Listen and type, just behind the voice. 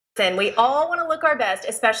Listen, we all want to look our best,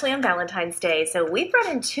 especially on Valentine's Day. So we've brought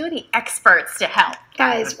in two of the experts to help.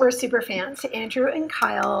 Guys, we're super fans. Andrew and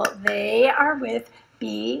Kyle, they are with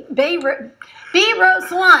Bea Rose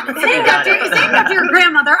Salon. It's named after your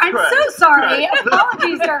grandmother. I'm so sorry.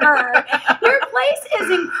 Apologies to her. Your place is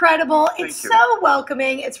incredible. It's so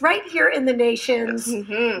welcoming. It's right here in the Nations.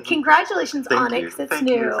 Congratulations on it, because it's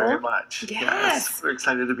new. Thank you very much. Yes. We're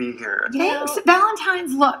excited to be here. Thanks.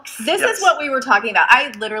 Valentine's looks. This is what we were talking about.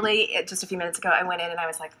 I literally, just a few minutes ago, I went in and I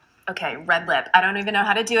was like, okay, red lip. I don't even know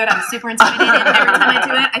how to do it. I'm super intimidated. Every time I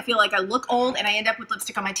do it, I feel like I look old and I end up with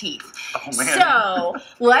lipstick on my teeth. Oh, man. So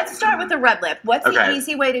let's start with the red lip. What's the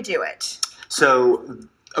easy way to do it? So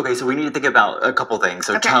we need to think about a couple things.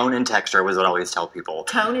 So tone and texture was what I always tell people.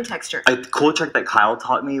 Tone and texture. A cool trick that Kyle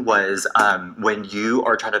taught me was when you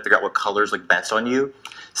are trying to figure out what colors look best on you,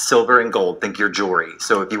 silver and gold, think your jewelry.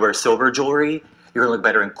 So if you wear silver jewelry, you're going to look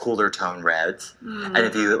better in cooler tone reds. And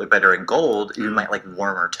if you look better in gold, you might like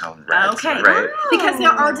warmer tone reds. Okay. Right? Because there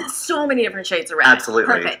are so many different shades of red.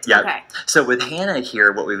 Absolutely. Perfect. Yep. Okay. So with Hannah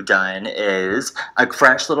here, what we've done is a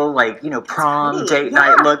fresh little prom date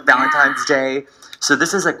night look, Valentine's Day. So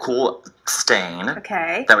this is a cool stain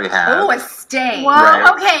that we have. Oh, a stain. Wow.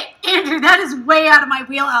 Right. Okay, Andrew, that is way out of my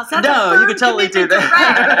wheelhouse. That's you can totally do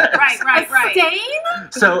that. Right.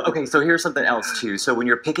 Stain? So here's something else too. So when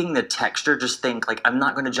you're picking the texture, just think like, I'm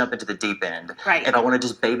not going to jump into the deep end. Right. If I want to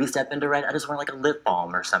just baby step into red, I just want like a lip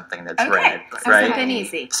balm or something that's red. Right. Something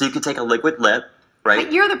easy. So you could take a liquid lip. Right.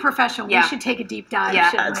 But you're the professional. We should take a deep dive,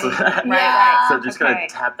 shouldn't we? Right. So just going to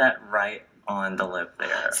tap that right on the lip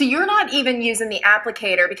there. So you're not even using the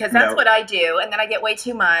applicator, because that's what I do, and then I get way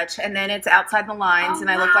too much, and then it's outside the lines, and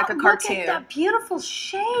I look like a cartoon. Look at that beautiful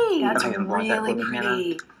shade. That's really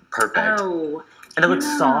pretty. Perfect. Oh. And it looks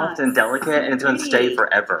soft and delicate, and it's going to stay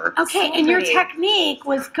forever. Okay, So and your pretty. technique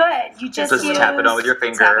was good. You just tap it on with your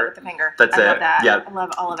finger. Tap it with the finger. That's I it. love that. Yep. I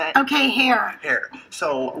love all of it. Okay, hair.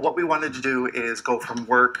 So what we wanted to do is go from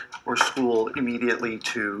work or school immediately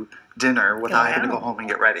to dinner without having to go home and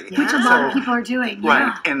get ready. Which a lot of people are doing.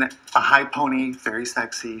 Right, and a high pony, very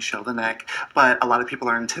sexy, show the neck, but a lot of people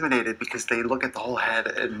are intimidated because they look at the whole head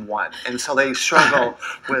in one, and so they struggle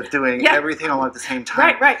with doing everything all at the same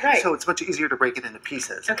time. Right. So it's much easier to break it into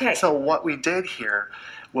pieces. Okay. So what we did here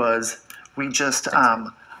was we just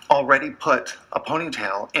already put a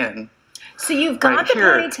ponytail in. So you've got the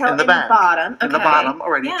here, ponytail in the back, bottom. In the bottom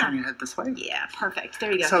already. Turn your head this way. Yeah, perfect.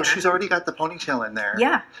 There you go. So she's already got the ponytail in there.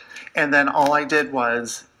 Yeah. And then all I did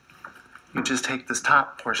was you just take this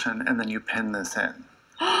top portion and then you pin this in.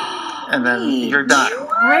 And then you're done.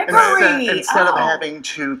 Instead of having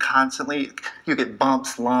to constantly, you get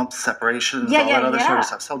bumps, lumps, separations, all that other sort of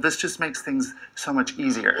stuff. So this just makes things so much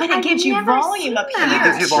easier. And it gives you volume up here. It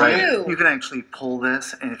gives you volume. You can actually pull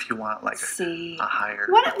this, and if you want like a higher.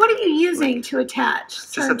 What are you using to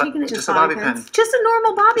attach? Just a bobby pin. Just a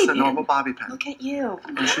normal bobby pin. Just a normal bobby pin. Look at you.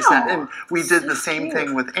 And she said, and we did the same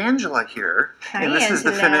thing with Angela here. And this is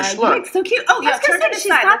the finished look. You look so cute. Oh, yeah, turn it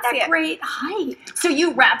she's got that great height. So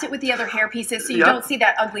you wrapped it with the other hair pieces so you don't see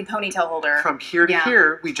that ugly ponytail holder. From here to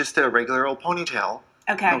here, we just did a regular old ponytail.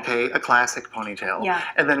 Okay, a classic ponytail. Yeah.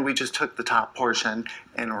 And then we just took the top portion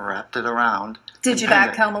and wrapped it around. Did you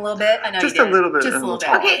back comb a little bit? I know just you did. a little bit. Just a little bit.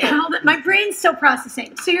 Okay, hold it. My brain's still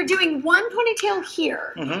processing. So you're doing one ponytail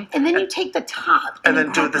here, and then you take the top. And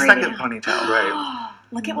then do the second ponytail. Right.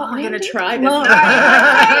 Look at what we're going to try.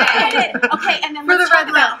 Okay, and then let's talk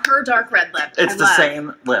about her dark red lip. It's the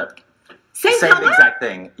same lip. Same color? Exact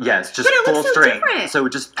thing. Yes, just but it full looks so strength. different. So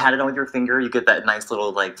just pat it on with your finger. You get that nice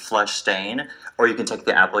little like flush stain, or you can take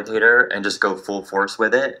the applicator and just go full force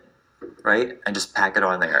with it, right? And just pack it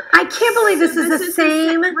on there. I can't believe this is the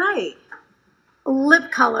same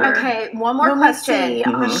lip color. Okay, one more question.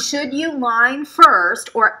 Should you line first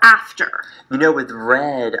or after? You know, with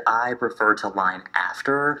red, I prefer to line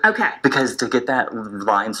after. Okay. Because to get that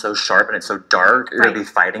line so sharp and it's so dark, you're going to be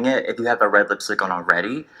fighting it. If you have a red lipstick on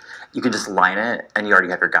already, you can just line it, and you already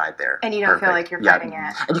have your guide there. And you don't feel like you're fighting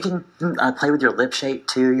it. And you can play with your lip shape,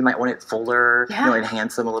 too. You might want it fuller,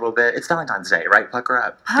 enhance them a little bit. It's Valentine's Day, right? Pucker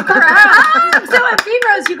up. Pucker up! So at Bea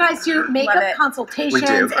Rose, you guys do makeup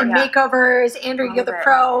consultations and makeovers. Andrew, you're the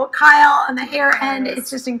pro. Kyle, on the hair end, it's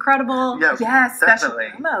just incredible. Yes, definitely.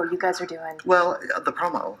 Special promo you guys are doing. Well, the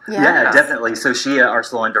promo. Yeah, definitely. So she, our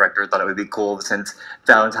salon director, thought it would be cool since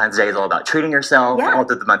Valentine's Day is all about treating yourself. All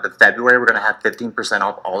through the month of February, we're going to have 15%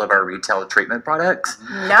 off all of our retail treatment products.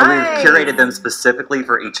 Nice. And we've curated them specifically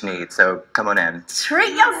for each need. So come on in.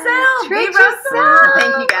 Treat yourself. Treat yourself.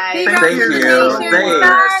 Thank you guys. Thank you.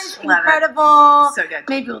 Thanks. Incredible. So good.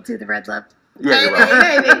 Maybe we'll do the red lip. Yeah, you will.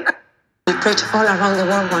 Maybe. Be preach all around the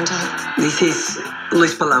world one day. This is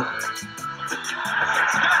Luis Palau.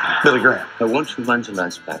 Billy Graham. I want you to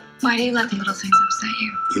nice back. Why do you let the little things upset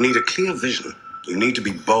you? You need a clear vision. You need to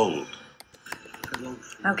be bold.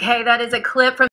 Okay, that is a clip from